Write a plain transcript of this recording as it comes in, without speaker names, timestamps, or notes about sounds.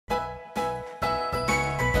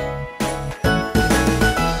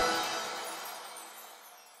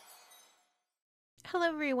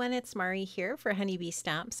Hello everyone, it's Mari here for Honeybee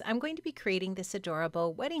Stamps. I'm going to be creating this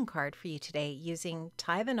adorable wedding card for you today using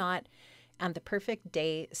Tie the Knot and the Perfect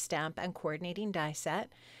Day stamp and coordinating die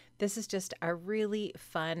set. This is just a really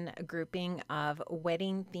fun grouping of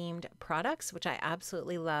wedding themed products, which I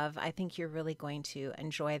absolutely love. I think you're really going to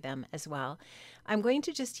enjoy them as well. I'm going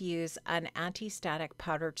to just use an anti-static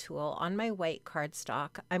powder tool on my white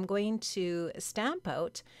cardstock. I'm going to stamp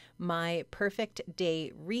out my Perfect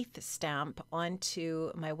Day wreath stamp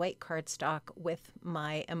onto my white cardstock with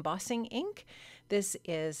my embossing ink. This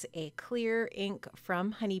is a clear ink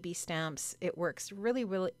from Honeybee Stamps. It works really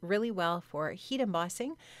well for heat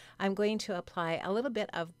embossing. I'm going to apply a little bit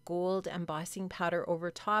of gold embossing powder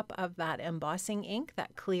over top of that embossing ink,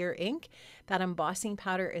 that clear ink. That embossing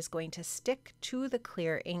powder is going to stick to the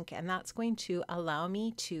clear ink, and that's going to allow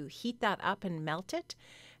me to heat that up and melt it.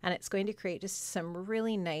 And it's going to create just some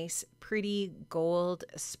really nice, pretty gold,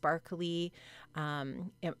 sparkly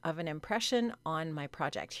of an impression on my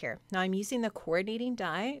project here. Now I'm using the coordinating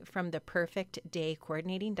die from the Perfect Day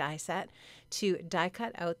coordinating die set to die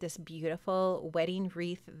cut out this beautiful wedding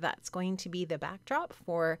wreath that's going to be the backdrop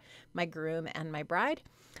for my groom and my bride.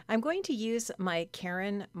 I'm going to use my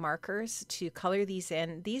Karin markers to color these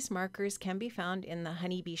in. These markers can be found in the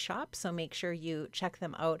Honeybee shop, so make sure you check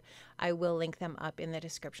them out. I will link them up in the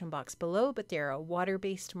description box below, but they're a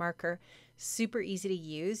water-based marker, super easy to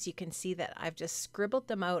use. You can see that I've just scribbled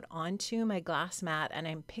them out onto my glass mat, and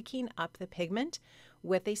I'm picking up the pigment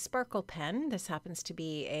with a sparkle pen. This happens to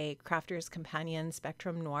be a Crafter's Companion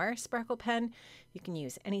Spectrum Noir sparkle pen. You can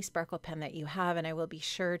use any sparkle pen that you have, and I will be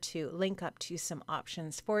sure to link up to some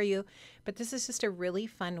options for you. But this is just a really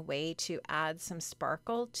fun way to add some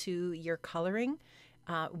sparkle to your coloring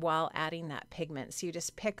while adding that pigment. So you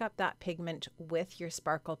just pick up that pigment with your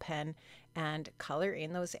sparkle pen and color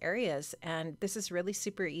in those areas. And this is really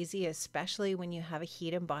super easy, especially when you have a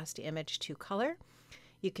heat embossed image to color.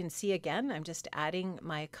 You can see again, I'm just adding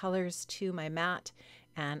my colors to my mat,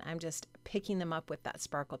 and I'm just picking them up with that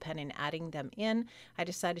sparkle pen and adding them in. I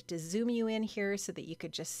decided to zoom you in here so that you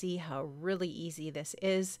could just see how really easy this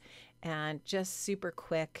is and just super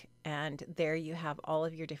quick. And there you have all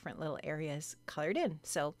of your different little areas colored in.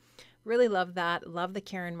 So really love that. Love the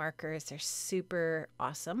Karin markers. They're super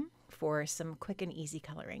awesome for some quick and easy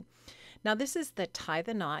coloring. Now this is the Tie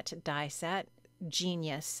the Knot die set.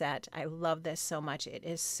 Genius set. I love this so much. It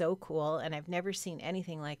is so cool, and I've never seen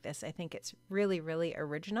anything like this. I think it's really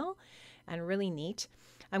original and really neat.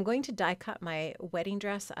 I'm going to die cut my wedding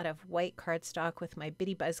dress out of white cardstock with my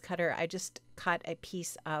bitty buzz cutter. I just cut a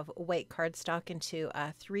piece of white cardstock into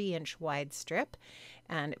a 3-inch wide strip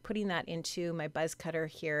and putting that into my buzz cutter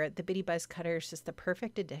here. The bitty buzz cutter is just the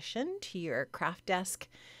perfect addition to your craft desk.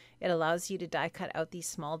 It allows you to die cut out these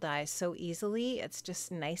small dies so easily. It's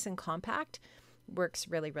just nice and compact. Works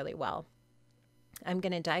really well. I'm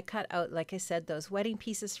going to die cut out, like I said, those wedding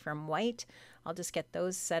pieces from white. I'll just get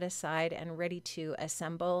those set aside and ready to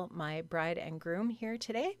assemble my bride and groom here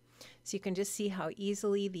today. So you can just see how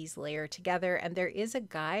easily these layer together, and there is a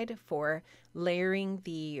guide for layering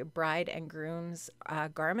the bride and groom's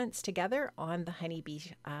garments together on the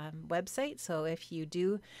Honeybee website. So if you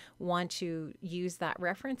do want to use that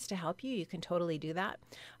reference to help you, you can totally do that.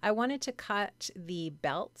 I wanted to cut the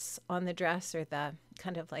belts on the dress, or the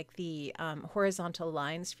kind of like the horizontal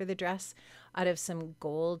lines for the dress, out of some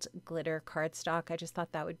gold glitter cardstock. I just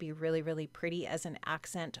thought that would be really pretty as an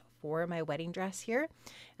accent for my wedding dress here.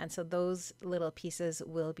 And so those little pieces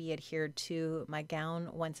will be adhered to my gown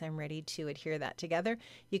once I'm ready to adhere that together.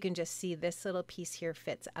 You can just see this little piece here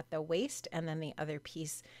fits at the waist, and then the other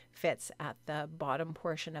piece fits at the bottom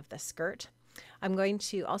portion of the skirt. I'm going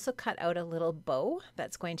to also cut out a little bow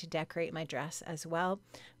that's going to decorate my dress as well.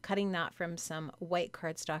 Cutting that from some white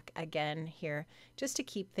cardstock again here, just to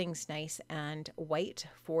keep things nice and white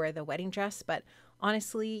for the wedding dress. But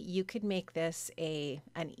honestly, you could make this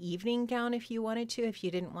an evening gown if you wanted to. If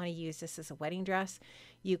you didn't want to use this as a wedding dress,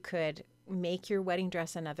 you could make your wedding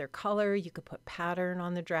dress another color. You could put pattern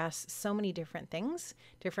on the dress. So many different things,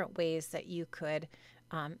 different ways that you could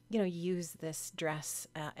use this dress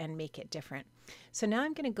and make it different. So now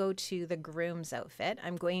I'm going to go to the groom's outfit.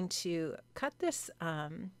 I'm going to cut this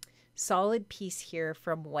solid piece here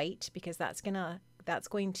from white, because that's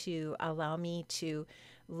going to allow me to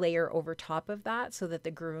layer over top of that so that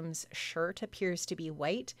the groom's shirt appears to be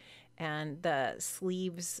white, and the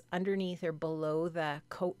sleeves underneath or below the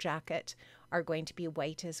coat jacket are going to be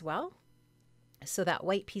white as well. So that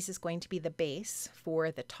white piece is going to be the base for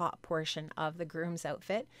the top portion of the groom's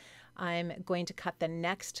outfit. I'm going to cut the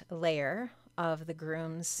next layer of the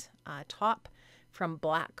groom's top from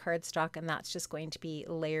black cardstock, and that's just going to be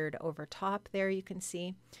layered over top there, you can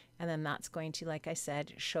see. And then that's going to, like I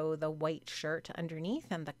said, show the white shirt underneath,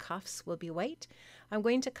 and the cuffs will be white. I'm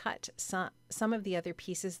going to cut some of the other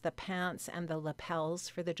pieces, the pants and the lapels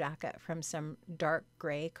for the jacket, from some dark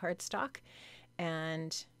gray cardstock,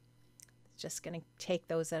 and just going to take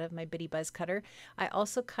those out of my Bitty Buzz cutter. I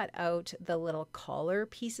also cut out the little collar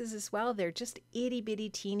pieces as well. They're just itty bitty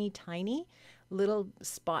teeny tiny little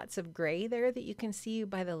spots of gray there that you can see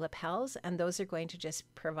by the lapels, and those are going to just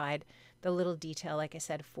provide the little detail, like I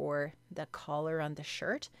said, for the collar on the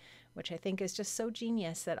shirt, which I think is just so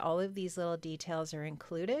genius that all of these little details are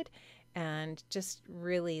included and just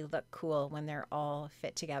really look cool when they're all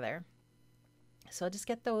fit together. So I'll just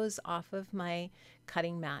get those off of my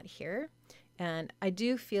cutting mat here. And I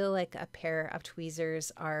do feel like a pair of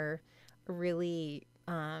tweezers are really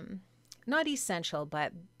not essential,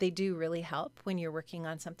 but they do really help when you're working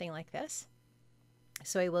on something like this.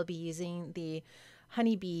 So I will be using the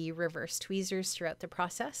Honeybee reverse tweezers throughout the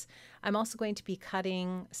process. I'm also going to be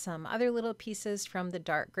cutting some other little pieces from the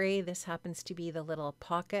dark gray. This happens to be the little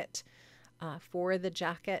pocket for the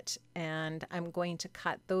jacket, and I'm going to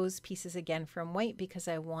cut those pieces again from white because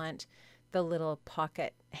I want the little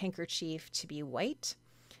pocket handkerchief to be white.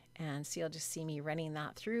 And so you'll just see me running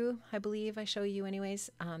that through. I believe I show you anyways,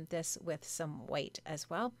 this with some white as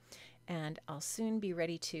well. And I'll soon be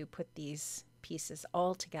ready to put these pieces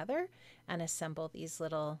all together and assemble these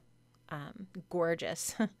little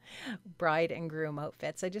gorgeous bride and groom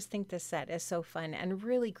outfits. I just think this set is so fun and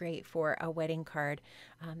really great for a wedding card.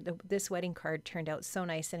 This wedding card turned out so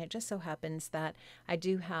nice, and it just so happens that I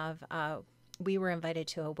do have we were invited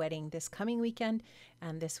to a wedding this coming weekend,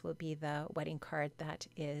 and this will be the wedding card that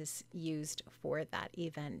is used for that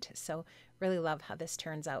event. So really love how this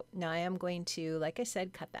turns out. Now I am going to, like I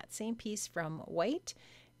said, cut that same piece from white,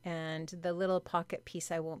 and the little pocket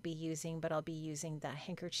piece I won't be using, but I'll be using the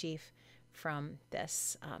handkerchief from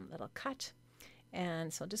this little cut.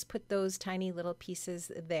 And so I'll just put those tiny little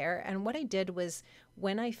pieces there. And what I did was,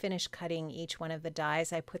 when I finished cutting each one of the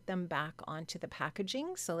dies, I put them back onto the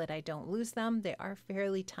packaging so that I don't lose them. They are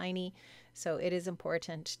fairly tiny, so it is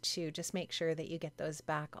important to just make sure that you get those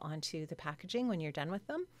back onto the packaging when you're done with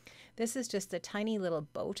them. This is just a tiny little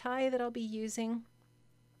bow tie that I'll be using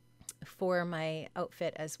for my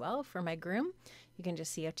outfit as well, for my groom. You can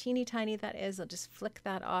just see how teeny tiny that is. I'll just flick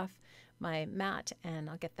that off my mat and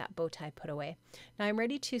I'll get that bow tie put away. Now I'm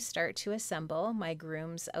ready to start to assemble my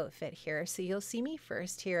groom's outfit here. So you'll see me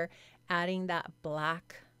first here adding that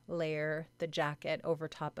black layer, the jacket, over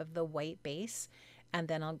top of the white base, and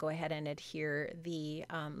then I'll go ahead and adhere the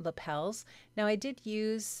lapels. Now I did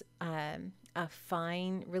use a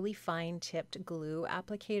really fine tipped glue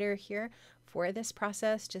applicator here for this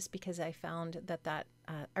process, just because I found that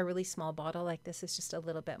a really small bottle like this is just a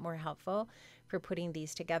little bit more helpful for putting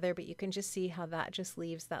these together. But you can just see how that just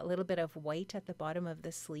leaves that little bit of white at the bottom of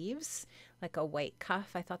the sleeves, like a white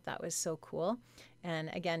cuff. I thought that was so cool. And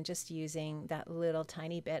again, just using that little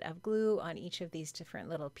tiny bit of glue on each of these different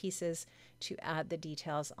little pieces to add the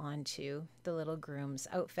details onto the little groom's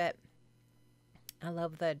outfit. I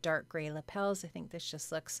love the dark gray lapels. I think this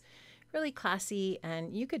just looks really classy,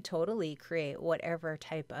 and you could totally create whatever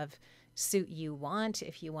type of suit you want.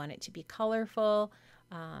 If you want it to be colorful,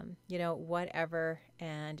 you know, whatever.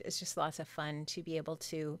 And it's just lots of fun to be able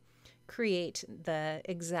to create the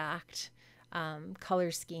exact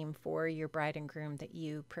color scheme for your bride and groom that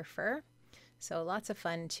you prefer. So lots of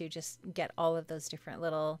fun to just get all of those different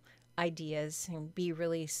little ideas and be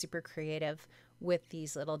really super creative with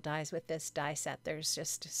these little dies. With this die set, there's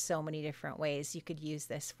just so many different ways you could use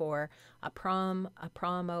this for a prom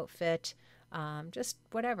outfit, just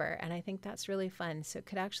whatever. And I think that's really fun. So it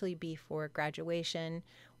could actually be for graduation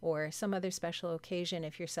or some other special occasion.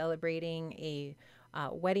 If you're celebrating a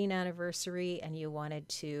wedding anniversary and you wanted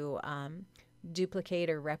to duplicate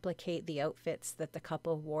or replicate the outfits that the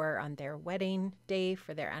couple wore on their wedding day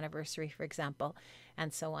for their anniversary, for example,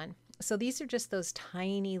 and so on. So these are just those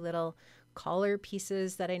tiny little collar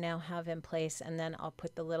pieces that I now have in place, and then I'll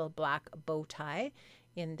put the little black bow tie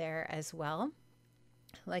in there as well.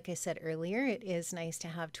 Like I said earlier, it is nice to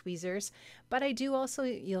have tweezers, but I do also,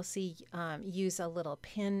 you'll see, use a little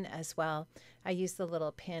pin as well. I use the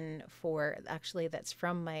little pin for, actually that's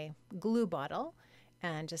from my glue bottle,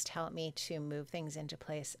 and just help me to move things into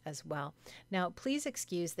place as well. Now, please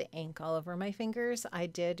excuse the ink all over my fingers. I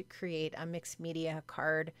did create a mixed media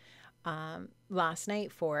card last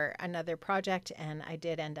night for another project, and I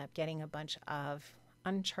did end up getting a bunch of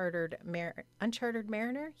Uncharted Mariner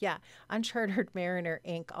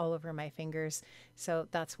ink all over my fingers. So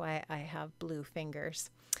that's why I have blue fingers.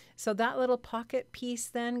 So that little pocket piece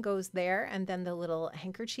then goes there, and then the little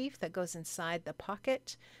handkerchief that goes inside the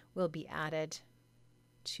pocket will be added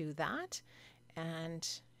to that. And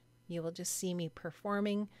you will just see me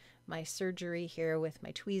performing my surgery here with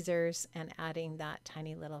my tweezers and adding that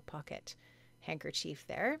tiny little pocket handkerchief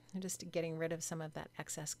there. I'm just getting rid of some of that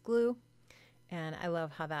excess glue. And I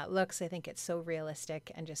love how that looks. I think it's so realistic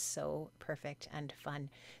and just so perfect and fun.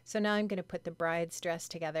 So now I'm going to put the bride's dress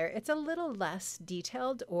together. It's a little less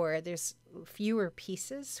detailed, or there's fewer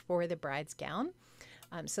pieces for the bride's gown.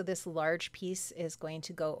 So this large piece is going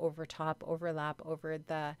to go over top, overlap over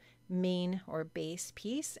the main or base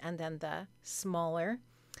piece, and then the smaller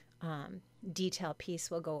detail piece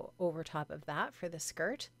will go over top of that for the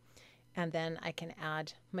skirt. And then I can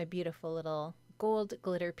add my beautiful little gold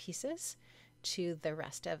glitter pieces to the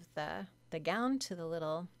rest of the gown, to the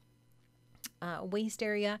little waist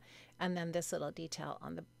area, and then this little detail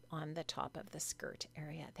on the top of the skirt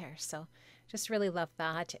area there. So just really love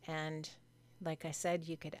that. And like I said,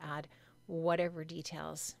 you could add whatever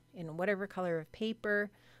details in whatever color of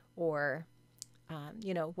paper, or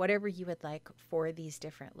you know, whatever you would like for these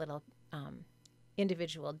different little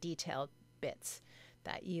individual detailed bits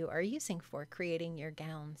that you are using for creating your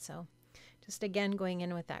gown. So just again, going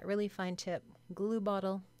in with that really fine tip glue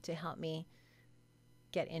bottle to help me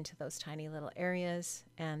get into those tiny little areas.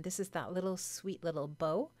 And this is that little sweet little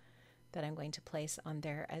bow that I'm going to place on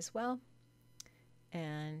there as well.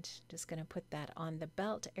 And just going to put that on the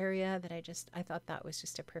belt area that I thought that was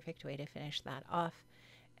just a perfect way to finish that off.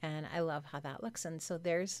 And I love how that looks. And so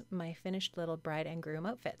there's my finished little bride and groom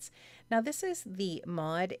outfits. Now this is the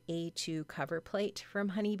Mod A2 cover plate from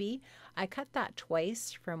Honeybee. I cut that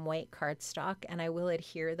twice from white cardstock, and I will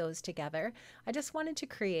adhere those together. I just wanted to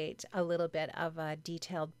create a little bit of a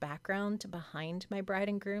detailed background behind my bride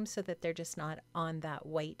and groom so that they're just not on that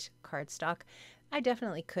white cardstock. I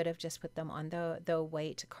definitely could have just put them on the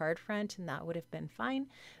white card front, and that would have been fine.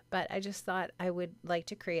 But I just thought I would like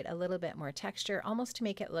to create a little bit more texture, almost to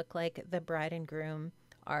make it look like the bride and groom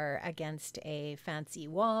are against a fancy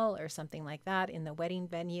wall or something like that in the wedding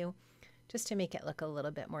venue, just to make it look a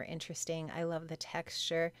little bit more interesting. I love the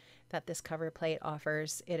texture that this cover plate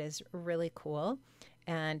offers. It is really cool.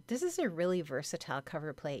 And this is a really versatile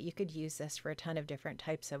cover plate. You could use this for a ton of different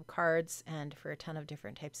types of cards and for a ton of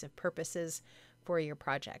different types of purposes for your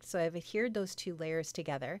project. So I've adhered those two layers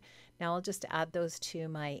together. Now I'll just add those to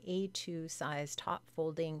my A2 size top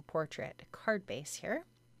folding portrait card base here.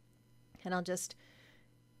 And I'll just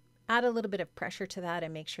add a little bit of pressure to that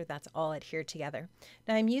and make sure that's all adhered together.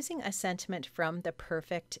 Now I'm using a sentiment from the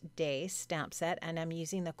Perfect Day stamp set, and I'm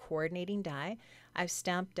using the coordinating die. I've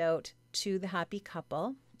stamped out To the Happy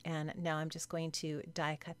Couple, and now I'm just going to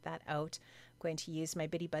die cut that out. I'm going to use my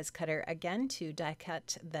Bitty Buzz cutter again to die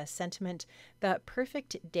cut the sentiment. The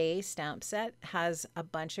Perfect Day stamp set has a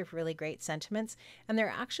bunch of really great sentiments, and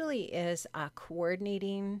there actually is a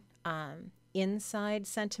coordinating inside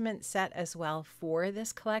sentiment set as well for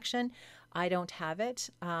this collection. I don't have it,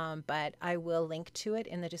 but I will link to it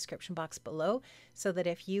in the description box below, so that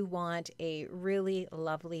if you want a really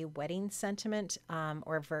lovely wedding sentiment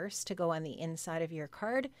or verse to go on the inside of your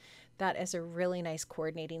card, that is a really nice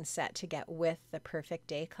coordinating set to get with the Perfect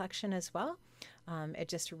Day collection as well. It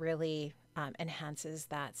just really enhances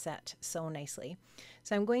that set so nicely.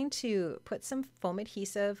 So I'm going to put some foam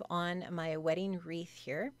adhesive on my wedding wreath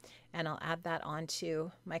here, and I'll add that onto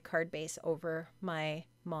my card base over my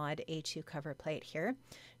Mod A2 cover plate here.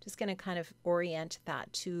 Just going to kind of orient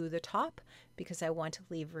that to the top because I want to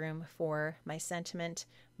leave room for my sentiment,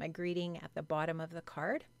 my greeting at the bottom of the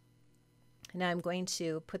card. Now I'm going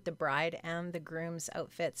to put the bride and the groom's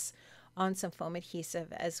outfits on some foam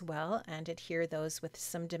adhesive as well and adhere those with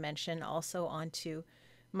some dimension also onto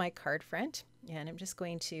my card front. And I'm just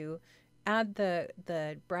going to add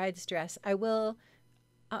the bride's dress. I will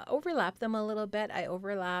overlap them a little bit. I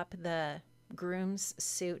overlap the groom's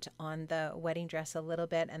suit on the wedding dress a little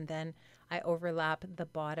bit, and then I overlap the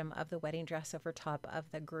bottom of the wedding dress over top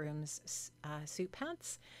of the groom's suit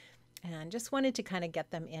pants. And just wanted to kind of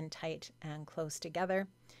get them in tight and close together.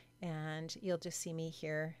 And you'll just see me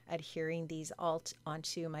here adhering these all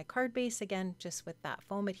onto my card base again, just with that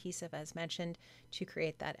foam adhesive as mentioned, to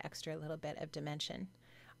create that extra little bit of dimension.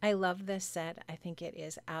 I love this set. I think it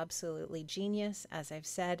is absolutely genius. As I've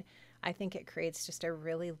said, I think it creates just a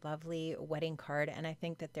really lovely wedding card, and I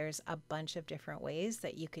think that there's a bunch of different ways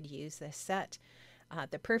that you could use this set.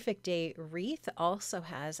 The Perfect Day wreath also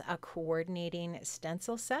has a coordinating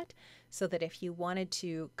stencil set, so that if you wanted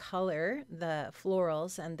to color the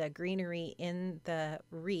florals and the greenery in the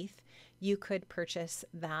wreath, you could purchase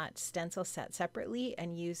that stencil set separately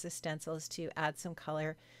and use the stencils to add some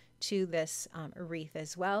color to this wreath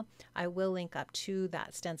as well. I will link up to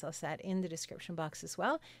that stencil set in the description box as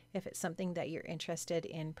well if it's something that you're interested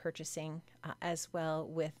in purchasing as well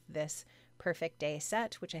with this Perfect Day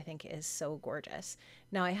set, which I think is so gorgeous.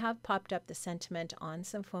 Now I have popped up the sentiment on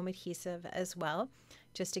some foam adhesive as well,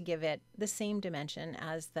 just to give it the same dimension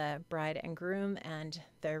as the bride and groom and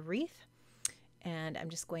the wreath. And I'm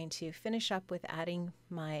just going to finish up with adding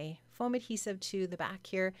my foam adhesive to the back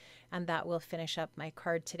here, and that will finish up my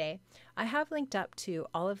card today. I have linked up to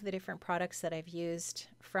all of the different products that I've used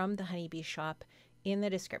from the Honeybee shop in the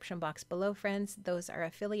description box below, friends. Those are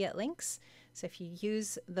affiliate links. So if you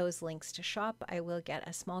use those links to shop, I will get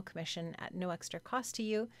a small commission at no extra cost to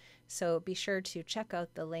you. So be sure to check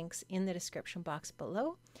out the links in the description box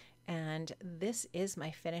below. And this is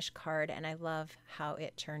my finished card, and I love how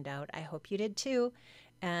it turned out. I hope you did too.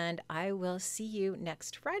 And I will see you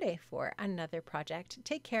next Friday for another project.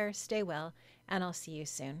 Take care, stay well, and I'll see you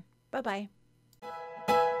soon. Bye-bye.